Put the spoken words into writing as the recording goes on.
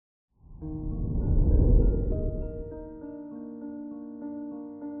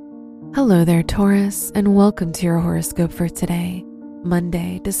Hello there, Taurus, and welcome to your horoscope for today,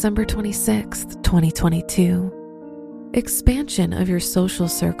 Monday, December 26th, 2022. Expansion of your social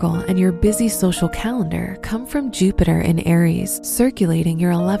circle and your busy social calendar come from Jupiter in Aries circulating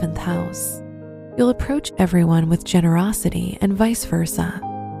your 11th house. You'll approach everyone with generosity and vice versa.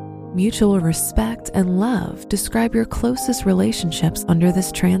 Mutual respect and love describe your closest relationships under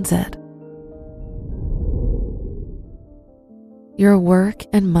this transit. Your work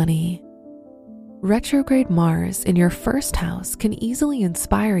and money. Retrograde Mars in your first house can easily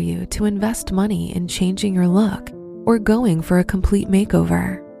inspire you to invest money in changing your look or going for a complete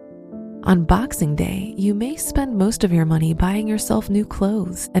makeover. On Boxing Day, you may spend most of your money buying yourself new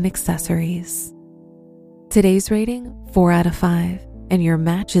clothes and accessories. Today's rating, 4 out of 5, and your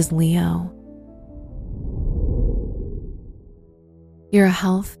match is Leo. Your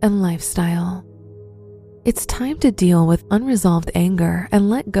health and lifestyle. It's time to deal with unresolved anger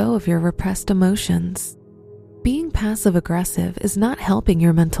and let go of your repressed emotions. Being passive-aggressive is not helping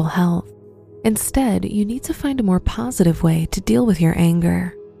your mental health. Instead, you need to find a more positive way to deal with your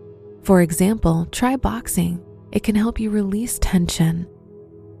anger. For example, try boxing. It can help you release tension.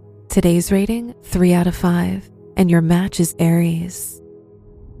 Today's rating, 3 out of 5, and your match is Aries.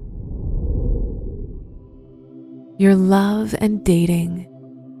 Your love and dating.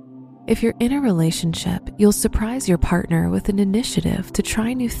 If you're in a relationship, you'll surprise your partner with an initiative to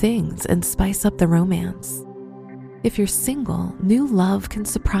try new things and spice up the romance. If you're single, new love can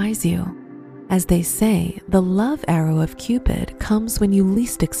surprise you. As they say, the love arrow of Cupid comes when you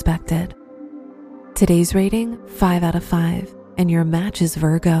least expect it. Today's rating, 5 out of 5, and your match is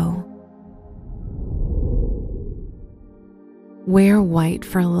Virgo. Wear white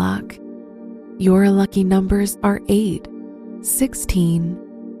for luck. Your lucky numbers are 8, 16,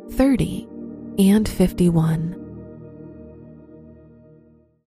 30, and 51.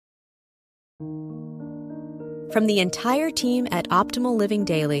 From the entire team at Optimal Living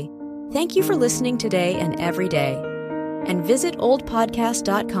Daily, thank you for listening today and every day. And visit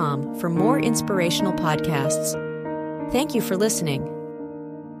oldpodcast.com for more inspirational podcasts. Thank you for listening.